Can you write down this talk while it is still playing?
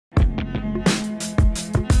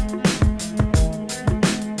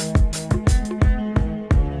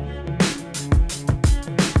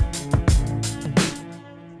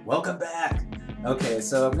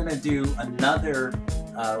so I'm going to do another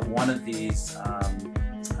one of these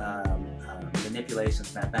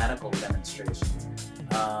manipulations, mathematical demonstrations.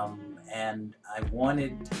 And I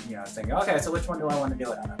wanted, I was thinking, okay, so which one do I want to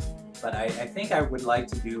do it on? But I think I would like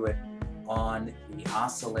to do it on the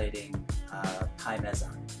oscillating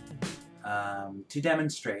Pi-meson to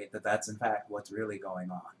demonstrate that that's in fact what's really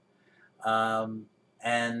going on.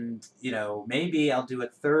 And, maybe I'll do a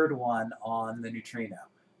third one on the neutrino.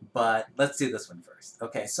 But let's do this one first.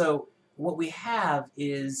 Okay, so what we have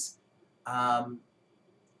is a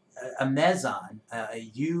meson, a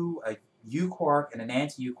U quark and an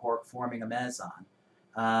anti-U quark forming a meson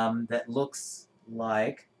that looks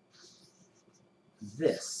like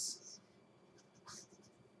this.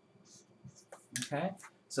 Okay,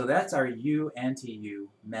 so that's our U anti-U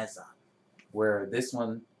meson, where this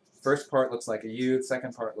one, first part looks like a U, the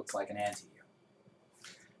second part looks like an anti-U.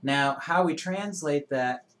 Now, how we translate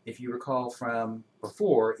that, if you recall from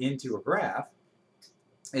before, into a graph,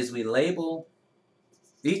 is we label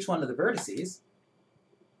each one of the vertices,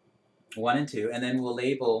 1 and 2, and then we'll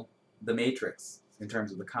label the matrix in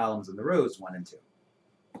terms of the columns and the rows 1 and 2.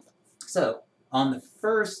 So, in the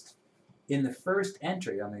first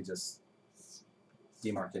entry, let me just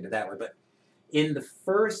demarcate it that way, but in the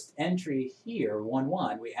first entry here, 1,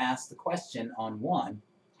 1, we ask the question on 1,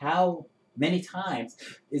 how many times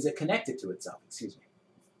is it connected to itself? Excuse me.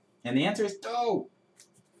 And the answer is 2.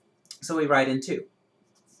 So we write in 2.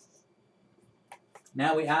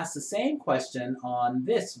 Now we ask the same question on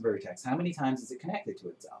this vertex. How many times is it connected to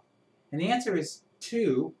itself? And the answer is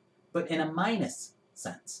 2, but in a minus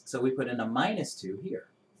sense. So we put in a minus 2 here.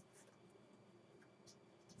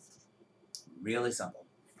 Really simple.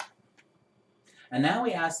 And now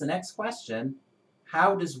we ask the next question,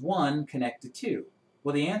 how does 1 connect to 2?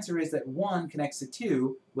 Well, the answer is that 1 connects to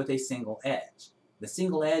 2 with a single edge. The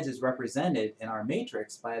single edge is represented in our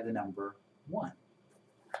matrix by the number 1.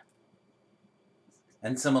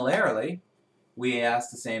 And similarly, we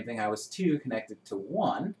ask the same thing, how is 2 connected to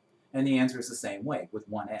 1? And the answer is the same way, with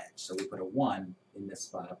 1 edge. So we put a 1 in this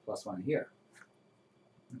spot, a plus 1 here.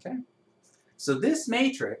 Okay? So this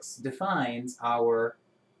matrix defines our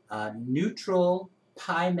neutral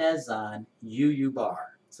Pi-meson UU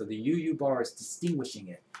bar. So the UU bar is distinguishing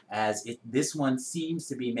it, as this one seems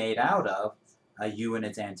to be made out of a U and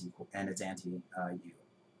its anti-U.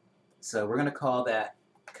 So we're going to call that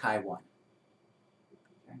Chi1.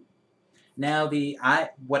 Okay. Now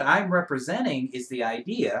what I'm representing is the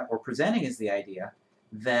idea, or presenting is the idea,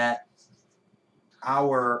 that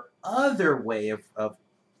our other way of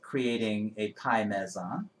creating a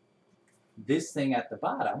Pi-meson, this thing at the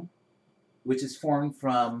bottom, which is formed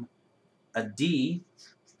from a D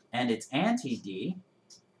and its anti-D,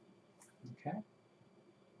 okay,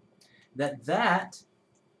 that,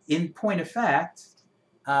 in point of fact,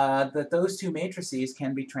 that those two matrices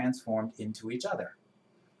can be transformed into each other.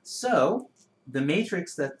 So, the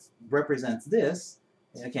matrix that represents this,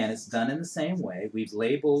 again, it's done in the same way. We've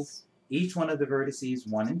labeled each one of the vertices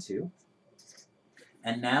 1 and 2,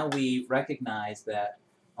 and now we recognize that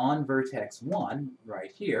on vertex 1,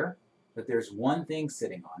 right here, that there's one thing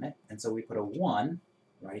sitting on it, and so we put a 1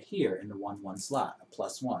 right here in the 1, 1 slot, a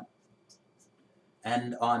plus 1.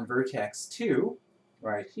 And on vertex 2,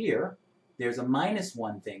 right here, there's a minus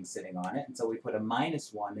 1 thing sitting on it, and so we put a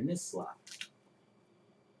minus 1 in this slot.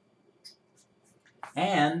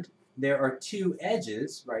 And there are 2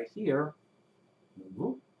 edges right here,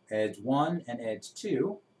 edge 1 and edge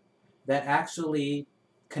 2, that actually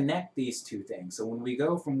connect these two things. So when we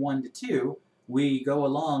go from 1 to 2, we go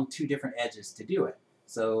along 2 different edges to do it.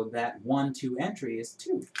 So that 1, 2 entry is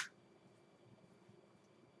 2.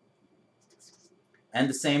 And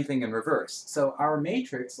the same thing in reverse. So our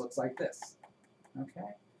matrix looks like this.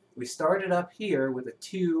 Okay? We started up here with a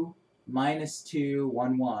 2, minus 2,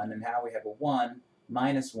 1, 1, and now we have a 1,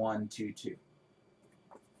 minus 1, 2, 2.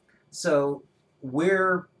 So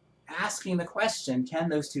we're asking the question, can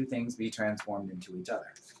those two things be transformed into each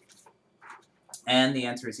other? And the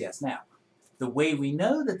answer is yes. Now, the way we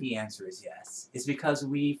know that the answer is yes is because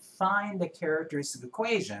we find the characteristic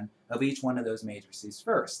equation of each one of those matrices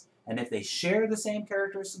first. And if they share the same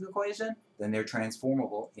characteristic equation, then they're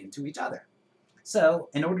transformable into each other. So,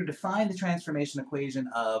 in order to find the transformation equation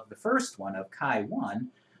of the first one, of Chi1,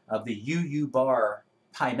 of the UU bar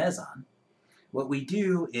Pi-meson, what we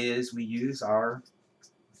do is we use our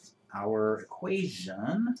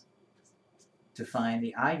equation to find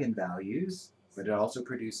the eigenvalues, but it also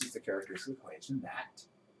produces the characteristic equation, that.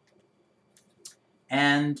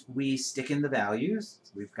 And we stick in the values.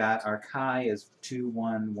 We've got our chi as 2,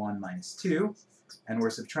 1, 1 minus 2, and we're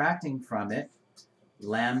subtracting from it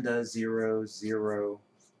lambda 0, 0,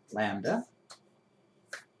 lambda,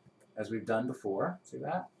 as we've done before. See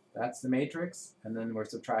that? That's the matrix, and then we're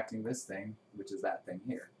subtracting this thing, which is that thing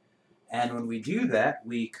here. And when we do that,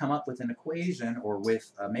 we come up with an equation, or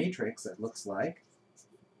with a matrix that looks like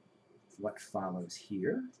what follows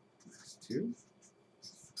here. There's 2.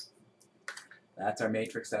 That's our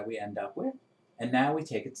matrix that we end up with. And now we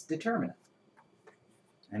take its determinant.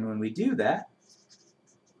 And when we do that,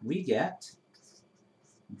 we get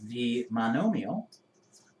the monomial,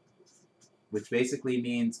 which basically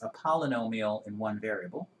means a polynomial in one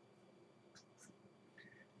variable.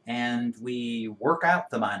 And we work out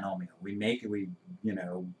the monomial. We make it, we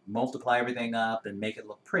multiply everything up and make it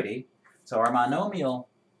look pretty. So our monomial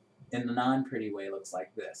in the non-pretty way looks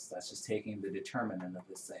like this. That's just taking the determinant of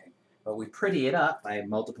this thing. But we pretty it up by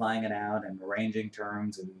multiplying it out and arranging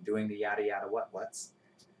terms and doing the yada yada what's.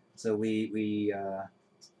 So we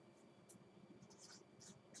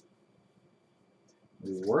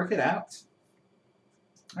work it out.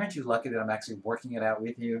 Aren't you lucky that I'm actually working it out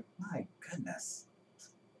with you? My goodness.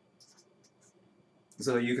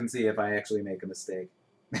 So you can see if I actually make a mistake.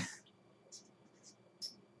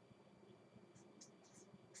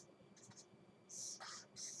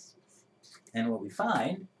 And what we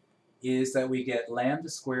find is that we get lambda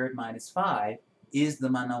squared minus 5 is the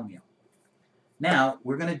monomial. Now,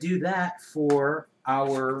 we're going to do that for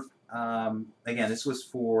our, again, this was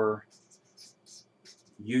for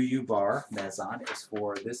UU bar meson. It was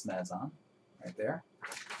for this meson right there.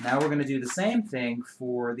 Now we're going to do the same thing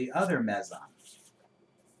for the other meson,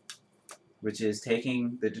 which is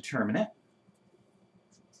taking the determinant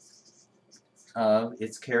of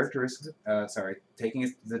its characteristic,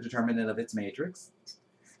 taking the determinant of its matrix,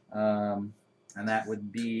 and that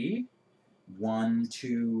would be 1,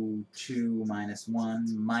 2, 2 minus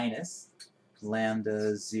 1 minus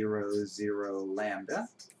lambda 0, 0, lambda.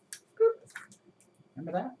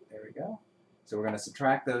 Remember that? There we go. So we're going to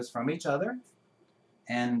subtract those from each other,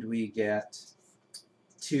 and we get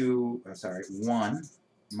 1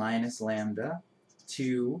 minus lambda,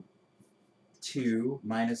 2, 2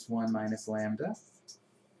 minus 1 minus lambda.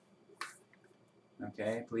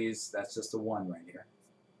 Okay, please, that's just a 1 right here.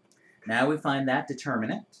 Now we find that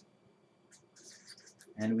determinant,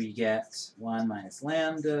 and we get 1 minus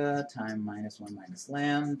lambda times minus 1 minus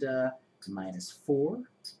lambda minus 4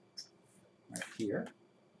 right here.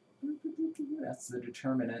 That's the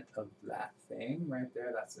determinant of that thing right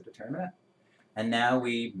there. That's the determinant. And now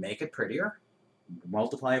we make it prettier.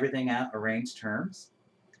 Multiply everything out, arrange terms.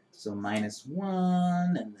 So minus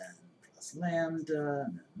 1, and then plus lambda,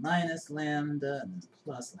 and then minus lambda, and then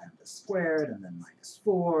plus lambda squared, and then minus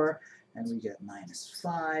 4, and we get minus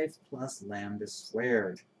 5 plus lambda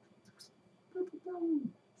squared.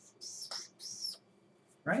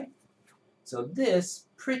 Right? So this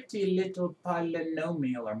pretty little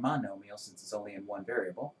polynomial, or monomial, since it's only in one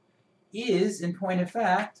variable, is, in point of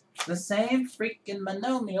fact, the same freaking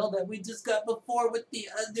monomial that we just got before with the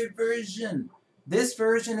other version. This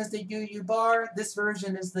version is the UU bar, this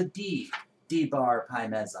version is the D bar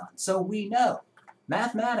Pi-meson. So we know,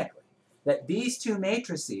 mathematically, that these two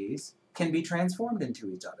matrices can be transformed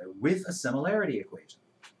into each other with a similarity equation.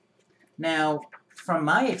 Now, from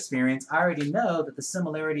my experience, I already know that the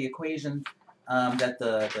similarity equation, that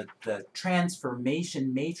the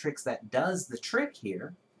transformation matrix that does the trick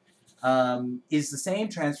here, is the same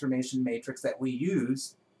transformation matrix that we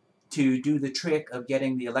use to do the trick of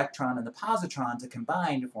getting the electron and the positron to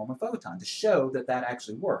combine to form a photon, to show that that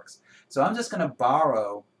actually works. So I'm just going to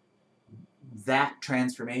borrow that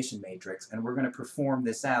transformation matrix, and we're going to perform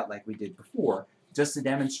this out like we did before, just to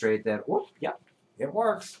demonstrate that, oh, yeah, it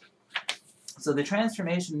works. So the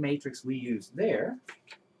transformation matrix we use there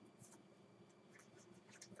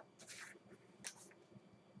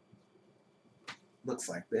looks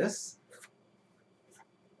like this.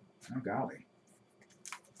 Oh, golly.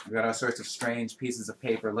 I've got all sorts of strange pieces of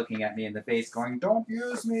paper looking at me in the face going, don't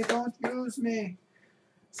use me, don't use me.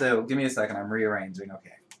 So give me a second, I'm rearranging.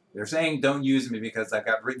 Okay. They're saying don't use me because I've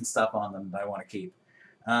got written stuff on them that I want to keep.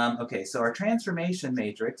 Okay, so our transformation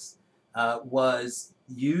matrix was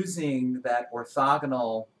using that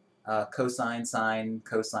orthogonal cosine, sine,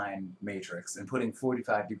 cosine matrix and putting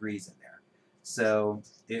 45 degrees in there. So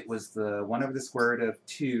it was the 1 over the square root of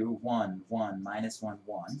 2, 1, 1, minus 1,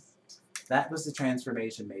 1. That was the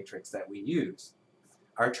transformation matrix that we used.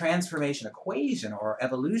 Our transformation equation, or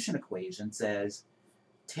evolution equation, says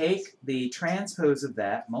take the transpose of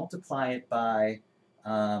that, multiply it by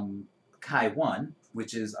chi1,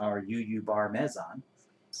 which is our UU bar meson,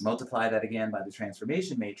 multiply that again by the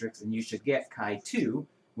transformation matrix, and you should get chi2,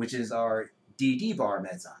 which is our DD bar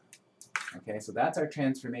meson. Okay, so that's our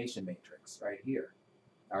transformation matrix right here,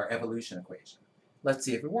 our evolution equation. Let's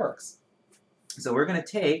see if it works. So we're going to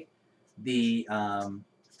take the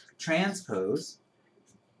transpose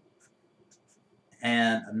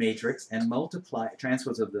and a matrix and multiply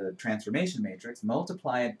transpose of the transformation matrix,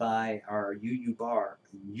 multiply it by our UU bar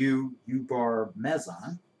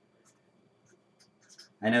meson.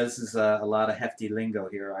 I know this is a lot of hefty lingo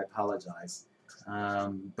here. I apologize,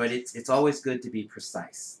 but it's always good to be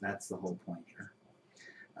precise. That's the whole point here.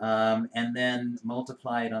 And then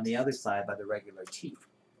multiply it on the other side by the regular t.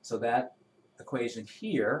 So that equation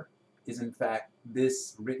here is in fact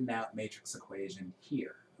this written out matrix equation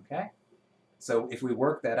here. Okay. So if we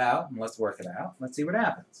work that out, and let's work it out, let's see what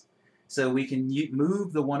happens. So we can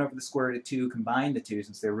move the 1 over the square root of 2, combine the two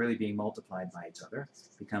since they're really being multiplied by each other,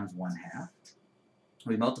 becomes 1/2.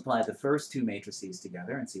 We multiply the first two matrices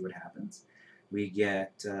together and see what happens. We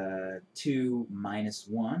get 2 minus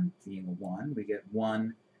 1 being a 1. We get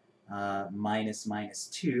 1 minus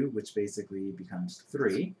 2, which basically becomes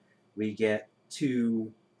 3. We get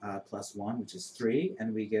 2 plus 1, which is 3.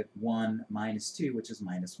 And we get 1 minus 2, which is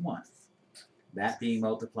minus 1. That being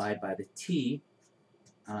multiplied by the t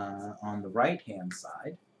on the right-hand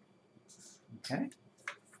side. Okay,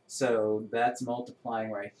 so that's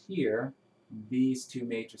multiplying right here, these two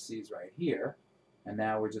matrices right here, and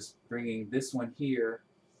now we're just bringing this one here,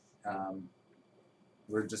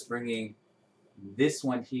 we're just bringing this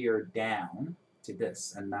one here down to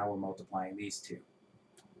this, and now we're multiplying these two,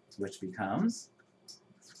 which becomes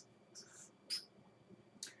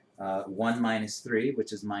 1 minus 3,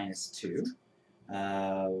 which is minus 2.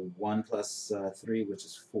 1 plus 3, which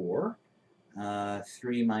is 4,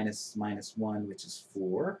 3 minus 1, which is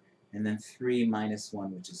 4, and then 3 minus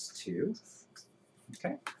 1, which is 2.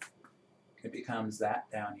 Okay, it becomes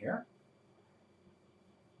that down here.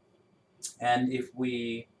 And if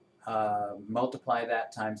we multiply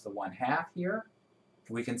that times the 1/2 here,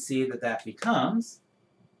 we can see that that becomes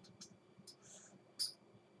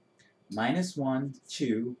minus 1,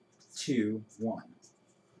 2, 2, 1.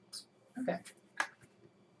 Okay.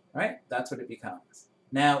 Right? That's what it becomes.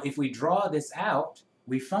 Now, if we draw this out,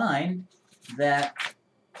 we find that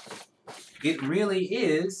it really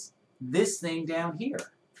is this thing down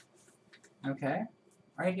here. Okay?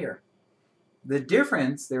 Right here. The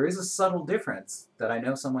difference, there is a subtle difference that I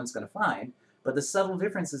know someone's going to find, but the subtle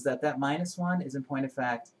difference is that that minus 1 is in point of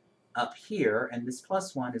fact up here, and this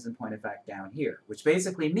plus 1 is in point of fact down here, which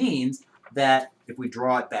basically means that if we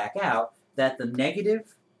draw it back out, that the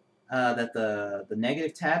negative the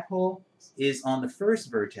negative tadpole is on the first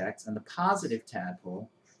vertex and the positive tadpole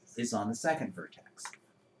is on the second vertex.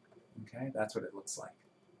 Okay, that's what it looks like.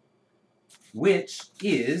 Which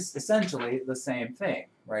is essentially the same thing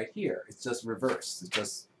right here. It's just reversed. It's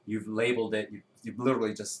just, you've labeled it, you've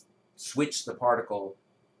literally just switched the particle,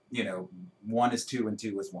 you know, 1 is 2 and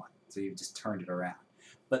 2 is 1. So you've just turned it around.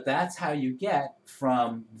 But that's how you get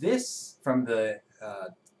from this,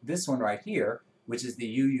 this one right here, which is the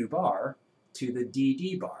UU bar, to the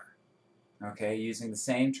DD bar, okay, using the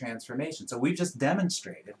same transformation. So we've just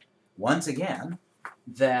demonstrated, once again,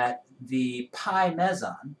 that the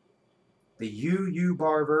Pi-meson, the UU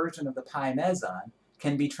bar version of the Pi-meson,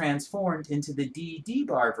 can be transformed into the DD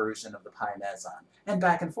bar version of the Pi-meson, and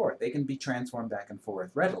back and forth. They can be transformed back and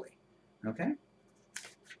forth readily, okay?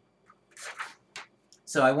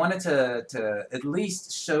 So I wanted to at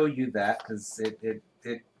least show you that, because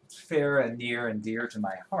it's fair and near and dear to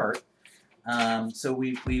my heart. So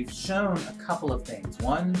we've shown a couple of things.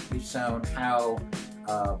 One, we've shown how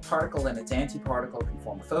a particle and its antiparticle can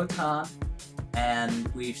form a photon, and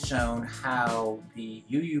we've shown how the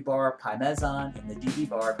UU bar Pi-meson and the DD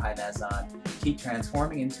bar Pi-meson keep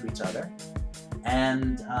transforming into each other.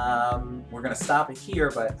 And we're going to stop it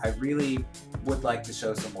here, but I really would like to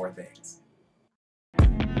show some more things.